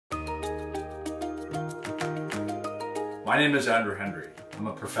My name is Hendry. I'm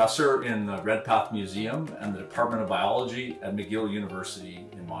a professor in the Redpath Museum and the Department of Biology at McGill University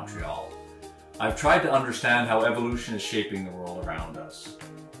in Montreal. I've tried to understand how evolution is shaping the world around us.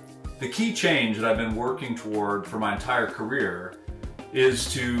 The key change that I've been working toward for my entire career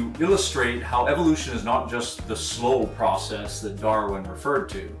is to illustrate how evolution is not just the slow process that Darwin referred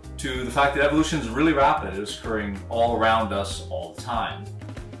to the fact that evolution is really rapid. It is occurring all around us all the time.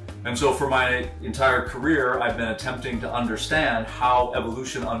 And so for my entire career, I've been attempting to understand how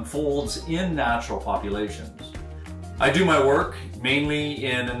evolution unfolds in natural populations. I do my work mainly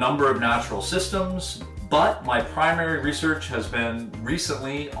in a number of natural systems, but my primary research has been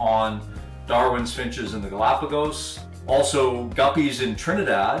recently on Darwin's finches in the Galapagos, also guppies in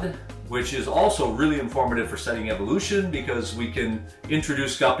Trinidad, which is also really informative for studying evolution because we can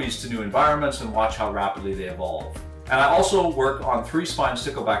introduce guppies to new environments and watch how rapidly they evolve. And I also work on three-spined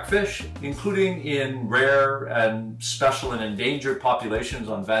stickleback fish, including in rare and special and endangered populations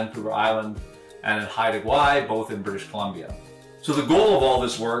on Vancouver Island and in Haida Gwaii, both in British Columbia. So the goal of all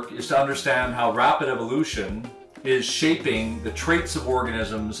this work is to understand how rapid evolution is shaping the traits of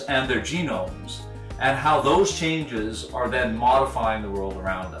organisms and their genomes, and how those changes are then modifying the world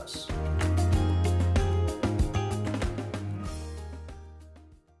around us.